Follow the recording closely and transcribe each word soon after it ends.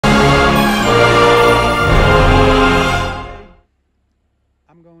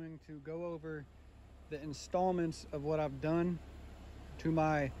go over the installments of what I've done to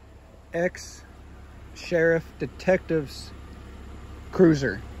my ex-sheriff detective's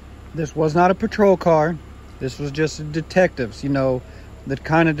cruiser. This was not a patrol car. This was just detectives, you know, the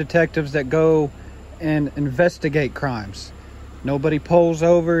kind of detectives that go and investigate crimes. Nobody pulls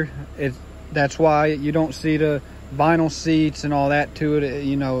over. That's why you don't see the vinyl seats and all that to it.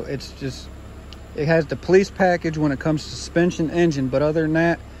 You know, it's just, it has the police package when it comes to suspension, engine, but other than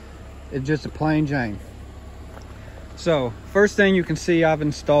that, it's just a plain Jane. So first thing you can see, I've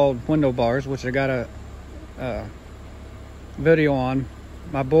installed window bars, which I got a video on.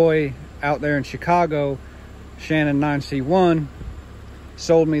 My boy out there in Chicago, Shannon 9C1,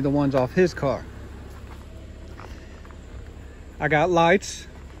 sold me the ones off his car. I got lights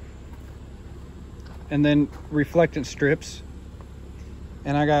and then reflectant strips,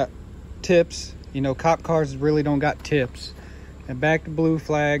 and I got tips. You know, cop cars really don't got tips. And back the blue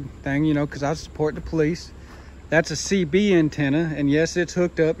flag thing, you know, because I support the police. That's a CB antenna, and yes, it's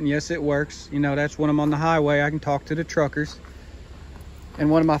hooked up, and yes, it works. You know, that's when I'm on the highway, I can talk to the truckers. And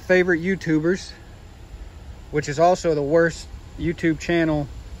one of my favorite YouTubers, which is also the worst YouTube channel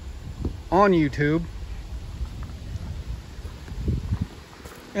on YouTube.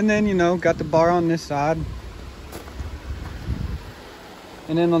 And then, you know, got the bar on this side.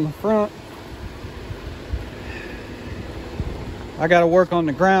 And then on the front, I got to work on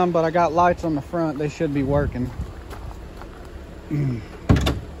the ground, but I got lights on the front. They should be working.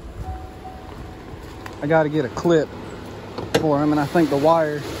 I got to get a clip for them, and I think the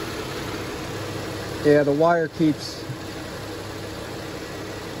wire, yeah, the wire keeps,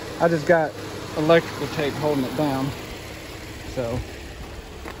 I just got electrical tape holding it down. So,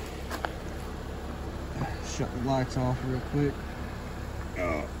 shut the lights off real quick.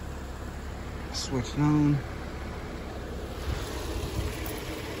 Switch it on.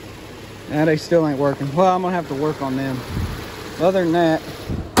 Nah, they still ain't working. Well, I'm gonna have to work on them. Other than that,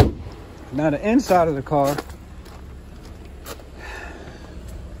 now the inside of the car,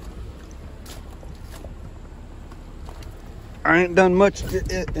 I ain't done much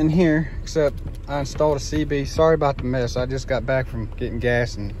in here except I installed a CB. Sorry about the mess. I just got back from getting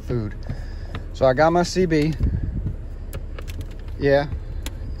gas and food. So I got my CB. Yeah,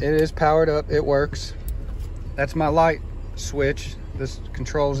 it is powered up. It works. That's my light switch. This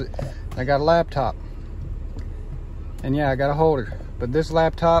controls it. I got a laptop. And yeah, I got a holder. But this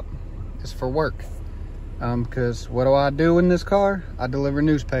laptop is for work. Because what do I do in this car? I deliver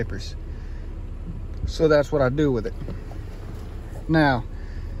newspapers. So that's what I do with it. Now,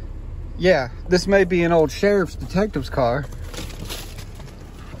 yeah, this may be an old sheriff's detective's car,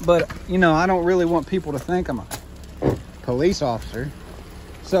 but you know, I don't really want people to think I'm a police officer.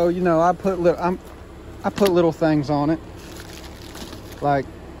 So, you know, I put little things on it. Like,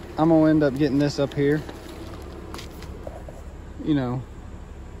 I'm gonna end up getting this up here, you know,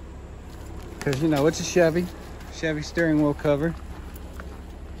 because, you know, it's a Chevy steering wheel cover.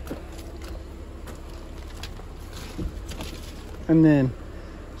 And then,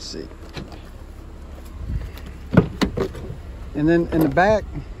 let's see. And then in the back,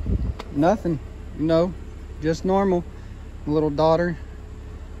 nothing, you know, just normal. My little daughter,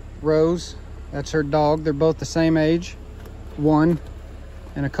 Rose, that's her dog. They're both the same age, 1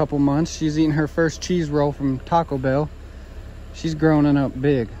 in a couple months. She's eating her first cheese roll from Taco Bell. She's growing up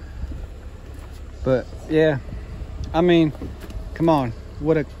big. But yeah, I mean, come on.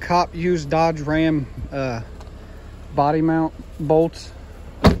 Would a cop use Dodge Ram body mount bolts?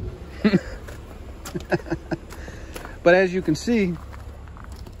 But as you can see,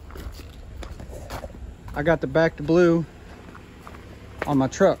 I got the back to blue on my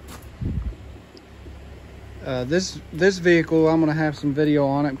truck. This vehicle, I'm gonna have some video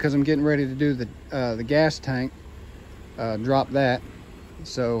on it because I'm getting ready to do the gas tank, drop that.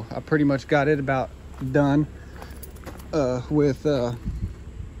 So I pretty much got it about done with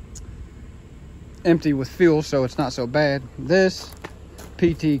empty with fuel, so it's not so bad. This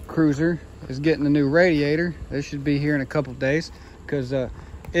PT Cruiser is getting a new radiator. This should be here in a couple days because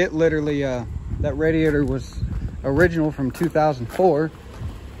it literally, that radiator was original from 2004.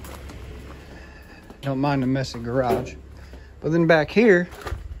 Don't mind the messy garage. But then back here,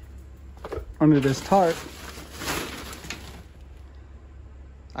 under this tarp,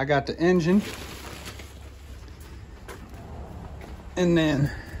 I got the engine. And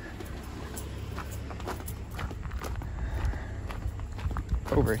then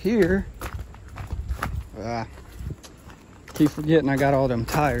over here, keep forgetting I got all them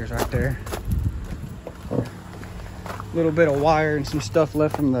tires right there. A little bit of wire and some stuff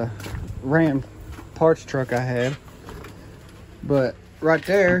left from the Ram parts truck I had. But right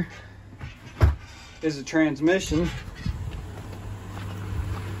there is a transmission.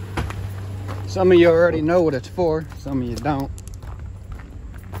 Some of you already know what it's for, some of you don't.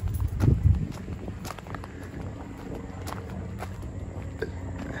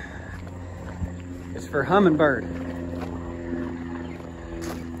 It's for Hummingbird.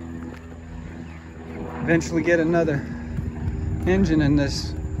 Eventually get another engine in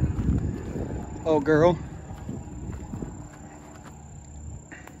this old girl.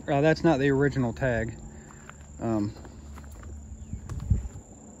 That's not the original tag.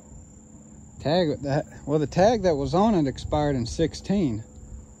 The tag that was on it expired in 16.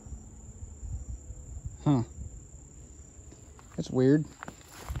 Huh. That's weird.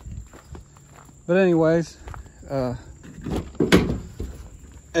 But anyways,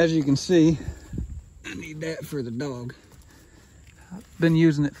 as you can see, I need that for the dog. I've been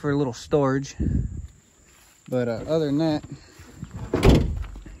using it for a little storage. But other than that,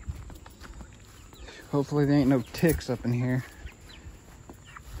 hopefully there ain't no ticks up in here.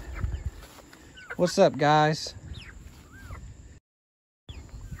 What's up, guys?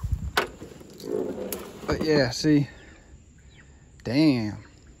 But yeah, see, damn.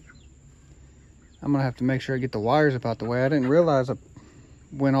 I'm gonna have to make sure I get the wires up out the way. I didn't realize I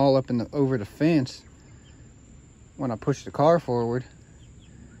went all up over the fence when I pushed the car forward.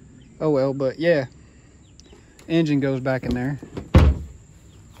 Oh well, but yeah, engine goes back in there.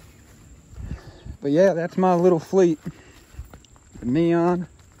 But yeah, that's my little fleet. The Neon,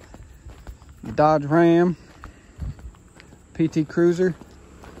 the Dodge Ram, PT Cruiser,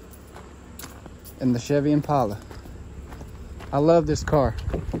 and the Chevy Impala. I love this car.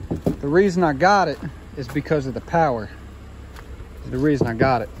 The reason I got it is because of the power. The reason I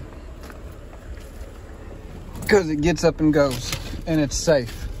got it. Because it gets up and goes, and it's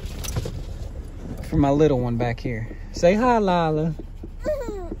safe. For my little one back here. Say hi, Lila.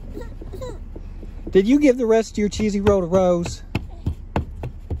 Did you give the rest of your cheesy roll to Rose?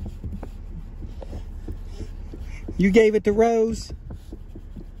 You gave it to Rose?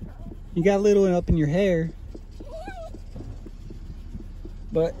 You got a little one up in your hair.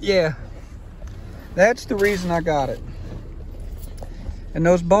 But yeah, that's the reason I got it. And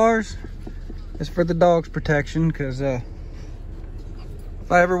those bars is for the dog's protection, because if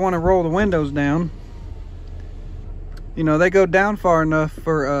I ever want to roll the windows down, you know, they go down far enough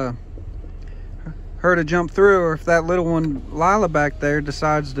for her to jump through, or if that little one, Lila back there,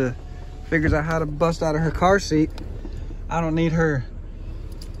 decides to figures out how to bust out of her car seat, I don't need her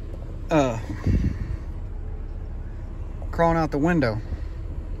crawling out the window.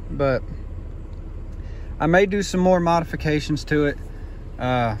 But I may do some more modifications to it.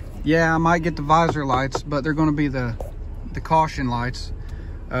 Yeah, I might get the visor lights, but they're going to be the caution lights,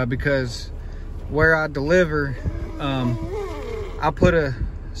 because where I deliver, I put a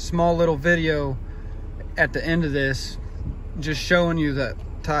small little video at the end of this just showing you the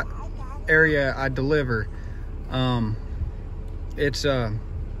area I deliver. It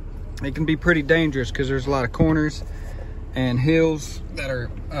can be pretty dangerous because there's a lot of corners and hills that are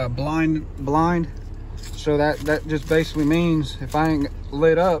blind. So that just basically means if I ain't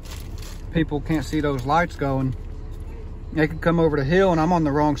lit up, people can't see those lights going. They could come over the hill and I'm on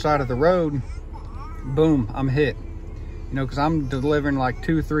the wrong side of the road. Boom, I'm hit. You know, because I'm delivering like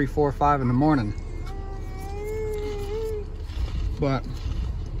 2, 3, 4, 5 in the morning. But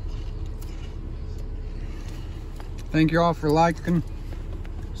thank you all for liking,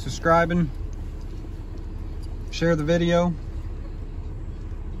 subscribing, share the video,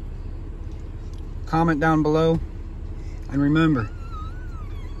 comment down below, and remember,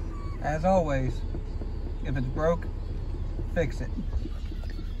 as always, if it's broke, fix it.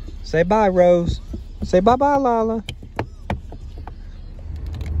 Say bye, Rose. Say bye-bye, Lala.